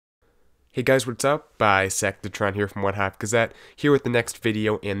Hey guys, what's up? Bisectatron here from OneHive Gazette, here with the next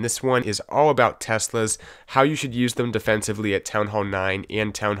video, and this one is all about Teslas, how you should use them defensively at Town Hall 9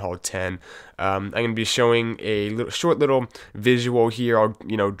 and Town Hall 10. I'm going to be showing a short little visual here.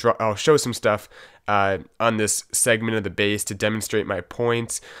 I'll show some stuff on this segment of the base to demonstrate my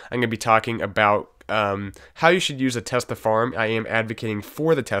points. I'm going to be talking about how you should use a Tesla farm. I am advocating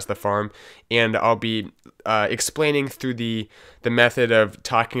for the Tesla farm, and I'll be explaining through the method of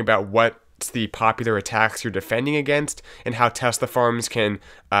talking about what's the popular attacks you're defending against and how Tesla farms can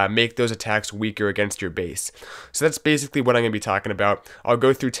make those attacks weaker against your base. So that's basically what I'm going to be talking about. I'll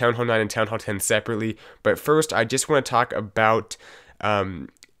go through Town Hall 9 and Town Hall 10 separately, but first I just want to talk about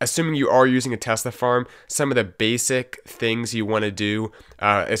assuming you are using a Tesla farm, some of the basic things you want to do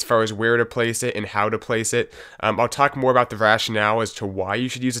as far as where to place it and how to place it. I'll talk more about the rationale as to why you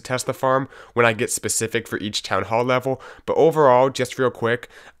should use a Tesla farm when I get specific for each town hall level. But overall, just real quick,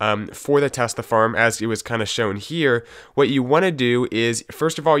 for the Tesla farm, as it was kind of shown here, what you want to do is,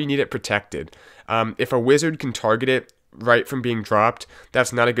 first of all, you need it protected. If a wizard can target it right from being dropped,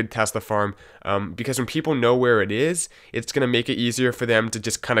 that's not a good Tesla farm, because when people know where it is, it's going to make it easier for them to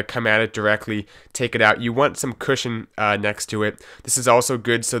just kind of come at it directly, take it out. You want some cushion next to it. This is also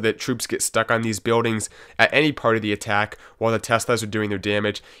good so that troops get stuck on these buildings at any part of the attack while the Teslas are doing their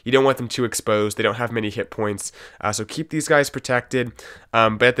damage. You don't want them too exposed. They don't have many hit points, so keep these guys protected,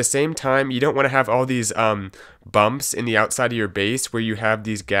 but at the same time, you don't want to have all these bumps in the outside of your base where you have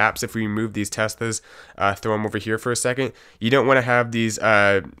these gaps. If we remove these Teslas, throw them over here for a second, you don't want to have these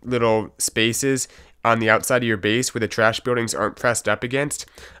little spaces on the outside of your base where the trash buildings aren't pressed up against.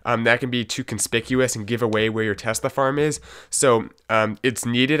 That can be too conspicuous and give away where your Tesla farm is. So it's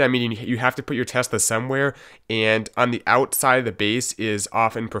needed. I mean, you have to put your Tesla somewhere, and on the outside of the base is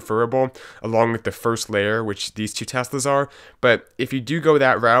often preferable, along with the first layer, which these two Teslas are. But if you do go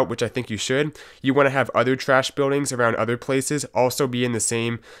that route, which I think you should, you want to have other trash buildings around other places also be in the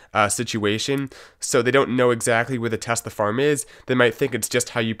same situation, so they don't know exactly where the Tesla farm is. They might think it's just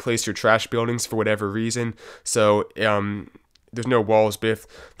how you place your trash buildings for whatever reason. So there's no walls, but if,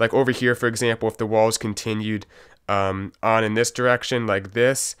 like over here, for example, if the walls continued on in this direction like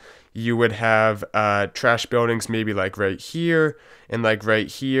this, you would have trash buildings maybe like right here, and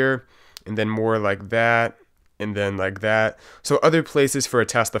then more like that, and then like that. So other places for a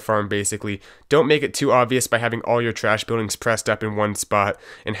Tesla farm, basically. Don't make it too obvious by having all your trash buildings pressed up in one spot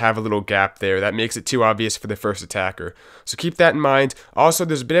and have a little gap there. That makes it too obvious for the first attacker. So keep that in mind. Also,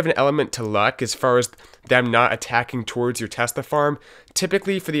 there's a bit of an element to luck as far as them not attacking towards your Tesla farm.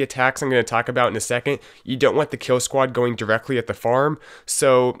 Typically, for the attacks I'm going to talk about in a second, you don't want the kill squad going directly at the farm.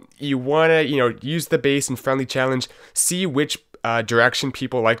 So you want to, use the base and friendly challenge, see which direction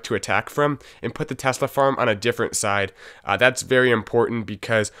people like to attack from, and put the Tesla farm on a different side. That's very important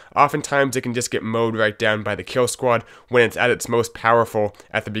because oftentimes it can just get mowed right down by the kill squad when it's at its most powerful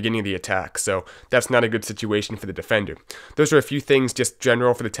at the beginning of the attack. So that's not a good situation for the defender. Those are a few things just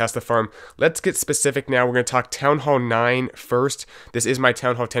general for the Tesla farm. Let's get specific now. We're going to talk Town Hall 9 first. This is my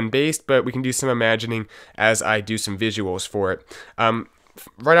Town Hall 10 base, but we can do some imagining as I do some visuals for it.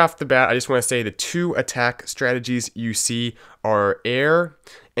 Right off the bat, I just want to say the two attack strategies you see are air,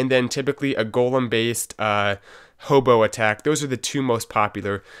 and then typically a golem-based hobo attack. Those are the two most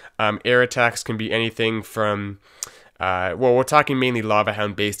popular. Air attacks can be anything from well, we're talking mainly lava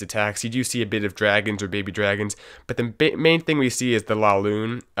hound based attacks. You do see a bit of dragons or baby dragons, but the main thing we see is the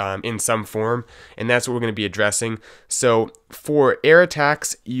Laloon in some form, and that's what we're going to be addressing. So for air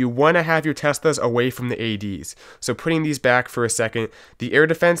attacks, you want to have your Teslas away from the ADs. So putting these back for a second, the air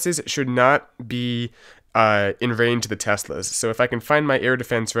defenses should not be in range of the Teslas. So if I can find my air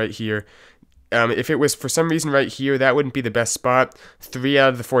defense right here, if it was for some reason right here, that wouldn't be the best spot. 3 out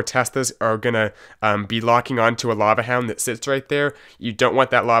of the 4 Teslas are going to be locking onto a lava hound that sits right there. You don't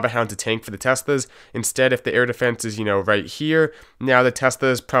want that lava hound to tank for the Teslas. Instead, if the air defense is, right here, now the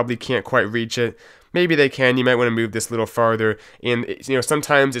Teslas probably can't quite reach it. Maybe they can. You might want to move this a little farther. And,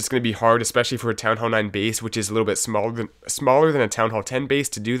 sometimes it's going to be hard, especially for a Town Hall 9 base, which is a little bit smaller than a Town Hall 10 base,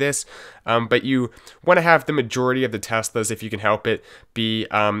 to do this. But you want to have the majority of the Teslas, if you can help it, be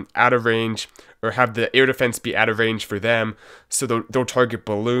out of range, or have the air defense be out of range for them. So they'll target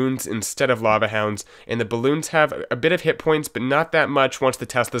balloons instead of lava hounds. And the balloons have a bit of hit points, but not that much once the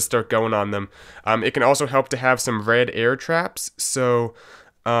Teslas start going on them. It can also help to have some red air traps. So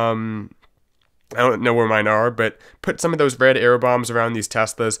I don't know where mine are, but put some of those red air bombs around these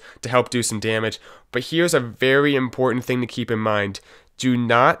Teslas to help do some damage. But here's a very important thing to keep in mind. Do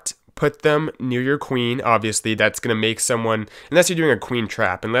not put them near your queen. Obviously, that's going to make someone, unless you're doing a queen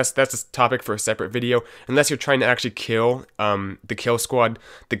trap, unless that's a topic for a separate video, unless you're trying to actually kill the kill squad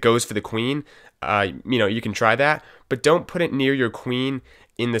that goes for the queen, you can try that, but don't put it near your queen,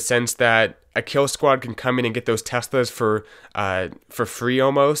 in the sense that a kill squad can come in and get those Teslas for free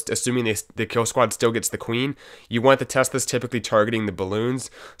almost, assuming the kill squad still gets the queen. You want the Teslas typically targeting the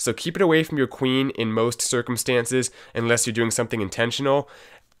balloons, so keep it away from your queen in most circumstances, unless you're doing something intentional.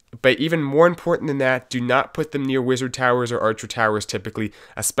 But even more important than that, do not put them near wizard towers or archer towers typically,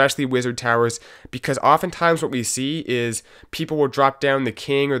 especially wizard towers, because oftentimes what we see is people will drop down the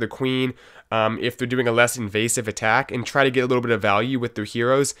king or the queen if they're doing a less invasive attack, and try to get a little bit of value with their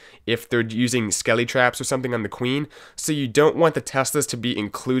heroes if they're using skelly traps or something on the queen. So you don't want the Teslas to be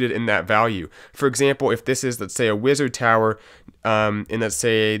included in that value. For example, if this is, let's say, a wizard tower, and let's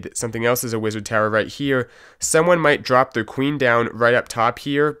say that something else is a wizard tower right here, someone might drop their queen down right up top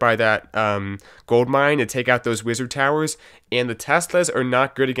here by that gold mine to take out those wizard towers, and the Teslas are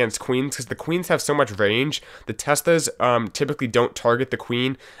not good against queens because the queens have so much range. The Teslas typically don't target the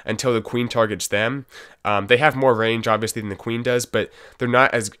queen until the queen targets them. They have more range, obviously, than the queen does, but they're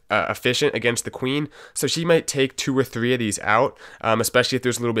not as efficient against the queen. So she might take 2 or 3 of these out, especially if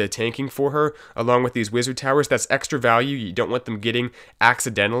there's a little bit of tanking for her, along with these wizard towers. That's extra value you don't want them getting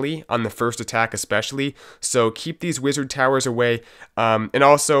accidentally on the first attack especially. So keep these wizard towers away. And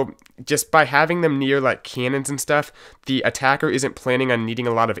also, just by having them near like cannons and stuff, the attacker isn't planning on needing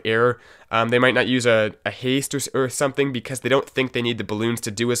a lot of air. They might not use a haste or something because they don't think they need the balloons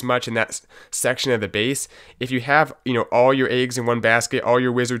to do as much in that section of the base. If you have, all your eggs in one basket, all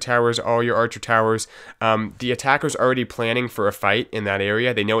your wizard towers, all your archer towers, the attacker's already planning for a fight in that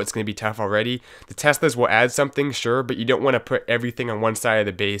area. They know it's going to be tough already. The Teslas will add something, sure, but you don't want to put everything on one side of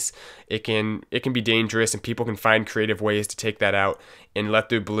the base. It can be dangerous, and people can find creative ways to take that out and let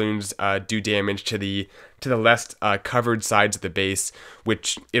their balloons do damage to the less covered sides of the base,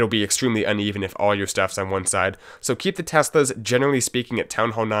 which it'll be extremely uneven if all your stuff's on one side. So keep the Teslas, generally speaking, at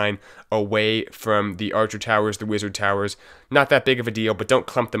Town Hall 9 away from the archer towers, the wizard towers. Not that big of a deal, but don't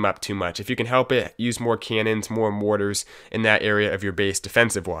clump them up too much. If you can help it, use more cannons, more mortars in that area of your base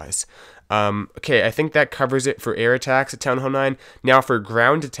defensive-wise. Okay, I think that covers it for air attacks at Town Hall 9. Now for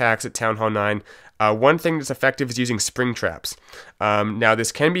ground attacks at Town Hall 9, one thing that's effective is using spring traps. Now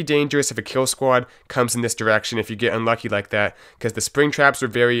this can be dangerous if a kill squad comes in this direction, if you get unlucky like that, because the spring traps are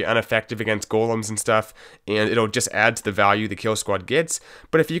very ineffective against golems and stuff, and it'll just add to the value the kill squad gets.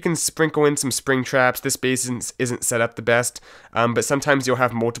 But if you can sprinkle in some spring traps, this base isn't set up the best, but sometimes you'll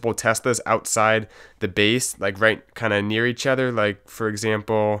have multiple Teslas outside the base, like right kind of near each other, like for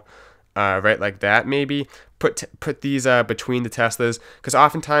example, right like that maybe. Put these between the Teslas, because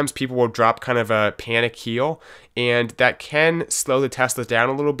oftentimes people will drop kind of a panic heal, and that can slow the Teslas down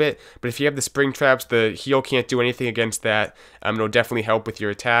a little bit. But if you have the spring traps, the heal can't do anything against that. It'll definitely help with your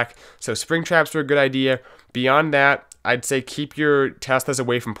attack. So spring traps are a good idea. Beyond that, I'd say keep your Teslas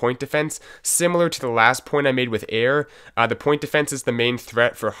away from point defense. Similar to the last point I made with air, the point defense is the main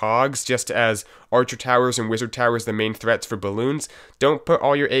threat for hogs, just as archer towers and wizard towers the main threats for balloons. Don't put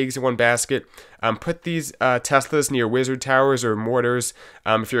all your eggs in one basket. Put these Teslas near wizard towers or mortars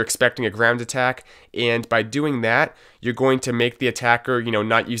if you're expecting a ground attack, and by doing that, you're going to make the attacker,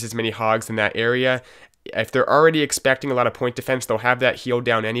 not use as many hogs in that area. If they're already expecting a lot of point defense, they'll have that heal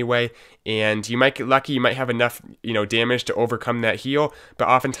down anyway, and you might get lucky, you might have enough, damage to overcome that heal, but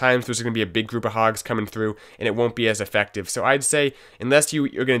oftentimes there's going to be a big group of hogs coming through, and it won't be as effective. So I'd say, unless you're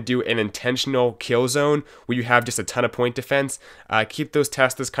going to do an intentional kill zone where you have just a ton of point defense, keep those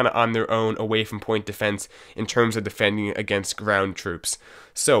Teslas kind of on their own away from point defense in terms of defending against ground troops.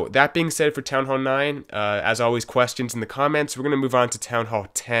 So that being said, for Town Hall 9, as always, questions in the comments. We're going to move on to Town Hall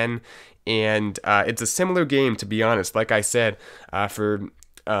 10. And it's a similar game, to be honest. Like I said at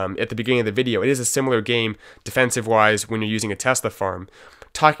the beginning of the video, it is a similar game defensive-wise when you're using a Tesla farm.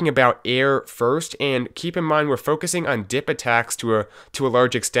 Talking about air first, and keep in mind we're focusing on dip attacks to a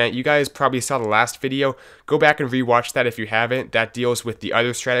large extent. You guys probably saw the last video. Go back and rewatch that if you haven't. That deals with the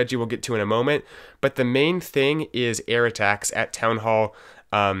other strategy we'll get to in a moment. But the main thing is air attacks at Town Hall.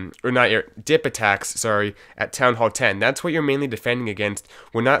 Dip attacks, sorry, at Town Hall 10. That's what you're mainly defending against.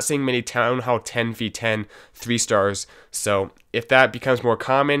 We're not seeing many Town Hall 10 v10 3-stars, so if that becomes more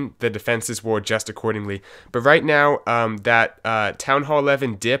common, the defenses will adjust accordingly. But right now, that Town Hall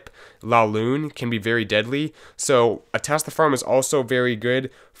 11 dip La Lune can be very deadly, so a Tesla farm is also very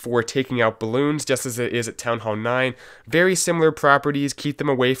good for taking out balloons, just as it is at Town Hall 9. Very similar properties. Keep them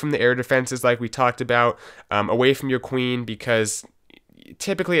away from the air defenses like we talked about, away from your queen, because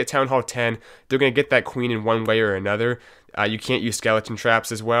typically at Town Hall 10, they're going to get that queen in one way or another. You can't use skeleton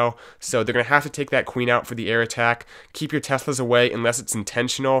traps as well, so they're going to have to take that queen out for the air attack. Keep your Teslas away unless it's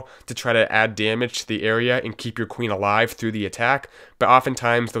intentional to try to add damage to the area and keep your queen alive through the attack, but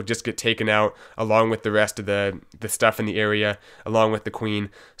oftentimes they'll just get taken out along with the rest of the stuff in the area, along with the queen.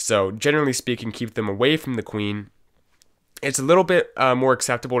 So generally speaking, keep them away from the queen. It's a little bit more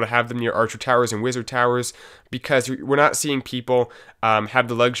acceptable to have them near archer towers and wizard towers because we're not seeing people have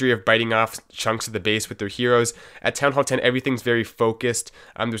the luxury of biting off chunks of the base with their heroes. At Town Hall 10, everything's very focused.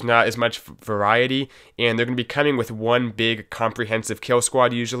 There's not as much variety, and they're going to be coming with one big comprehensive kill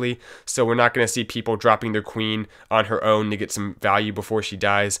squad usually, so we're not going to see people dropping their queen on her own to get some value before she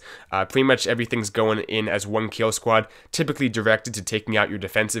dies. Pretty much everything's going in as one kill squad, typically directed to taking out your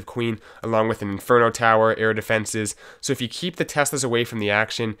defensive queen, along with an Inferno Tower, air defenses. So if you keep the Teslas away from the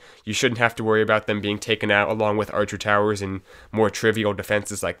action, you shouldn't have to worry about them being taken out along with archer towers and more trivial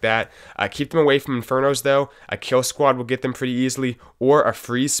defenses like that. Keep them away from Infernos though. A kill squad will get them pretty easily, or a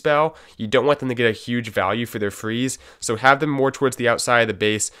freeze spell. You don't want them to get a huge value for their freeze, so have them more towards the outside of the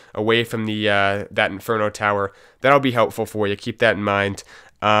base, away from the that Inferno Tower. That'll be helpful for you. Keep that in mind.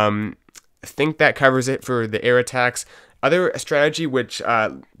 I think that covers it for the air attacks. Other strategy, which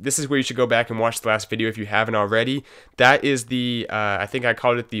this is where you should go back and watch the last video if you haven't already. That is the, I think I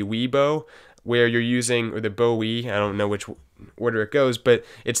called it the Wii bow, where you're using, or the bow Wii, I don't know which order it goes, but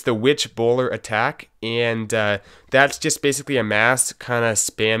it's the witch bowler attack, and that's just basically a mass kind of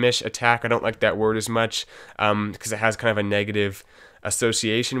spamish attack. I don't like that word as much because it has kind of a negative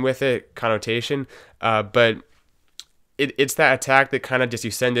association with it, connotation, but it's that attack that kind of just,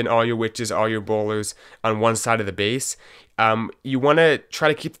 you send in all your witches, all your bowlers on one side of the base. You want to try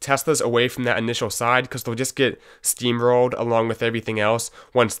to keep the Teslas away from that initial side because they'll just get steamrolled along with everything else.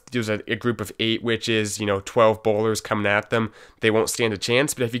 Once there's a group of 8 witches, 12 bowlers coming at them, they won't stand a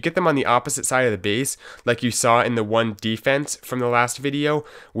chance. But if you get them on the opposite side of the base, like you saw in the one defense from the last video,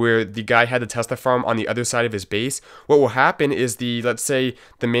 where the guy had the Tesla farm on the other side of his base, what will happen is let's say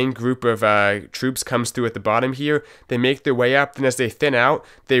the main group of troops comes through at the bottom here, they make their way up, then as they thin out,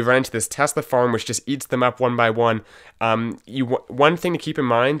 they run into this Tesla farm, which just eats them up one by one. One thing to keep in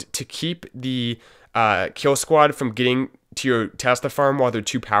mind, to keep the kill squad from getting to your Tesla farm while they're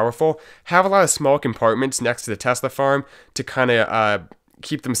too powerful, have a lot of small compartments next to the Tesla farm to kind of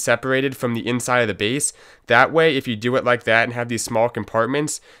keep them separated from the inside of the base. That way, if you do it like that and have these small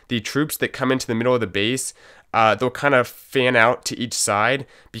compartments, the troops that come into the middle of the base, they'll kind of fan out to each side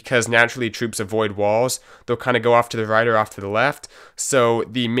because naturally troops avoid walls. They'll kind of go off to the right or off to the left. So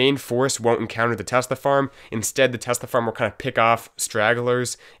the main force won't encounter the Tesla farm. Instead, the Tesla farm will kind of pick off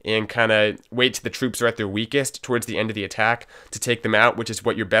stragglers and kind of wait till the troops are at their weakest towards the end of the attack to take them out, which is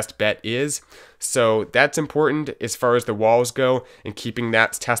what your best bet is. So that's important as far as the walls go, and keeping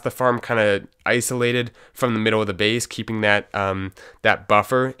that Tesla farm kind of isolated from the middle of the base, keeping that that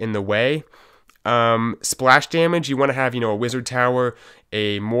buffer in the way. Splash damage, you want to have, a wizard tower,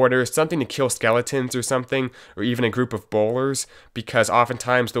 a mortar, something to kill skeletons or something, or even a group of bowlers, because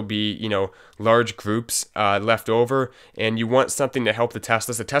oftentimes there'll be, large groups left over, and you want something to help the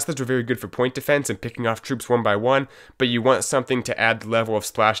Teslas. The Teslas are very good for point defense and picking off troops one by one, but you want something to add the level of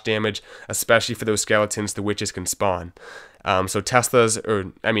splash damage, especially for those skeletons the witches can spawn. So Teslas,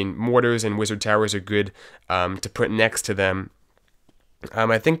 mortars and wizard towers are good to put next to them.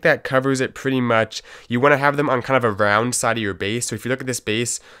 I think that covers it pretty much. You want to have them on kind of a round side of your base. So if you look at this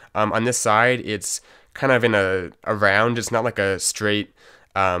base, on this side, it's kind of in a round. It's not like a straight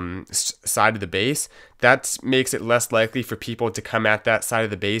side of the base. That makes it less likely for people to come at that side of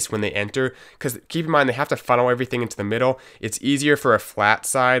the base when they enter, because keep in mind they have to funnel everything into the middle. It's easier for a flat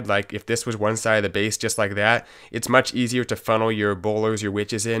side, like if this was one side of the base just like that, it's much easier to funnel your bowlers, your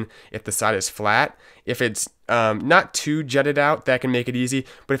witches in if the side is flat. If it's not too jutted out, that can make it easy,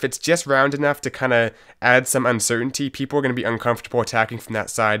 but if it's just round enough to kind of add some uncertainty, people are going to be uncomfortable attacking from that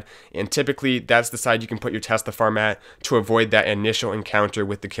side, and typically that's the side you can put your Tesla farm at to avoid that initial encounter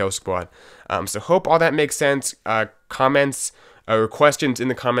with the kill squad. So hope all that makes sense. Comments or questions in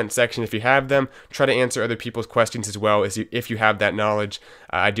the comment section if you have them. Try to answer other people's questions as well if you have that knowledge.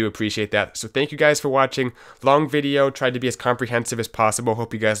 I do appreciate that. So thank you guys for watching. Long video, tried to be as comprehensive as possible.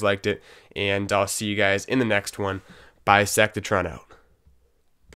 Hope you guys liked it, and I'll see you guys in the next one. Bisectatron out.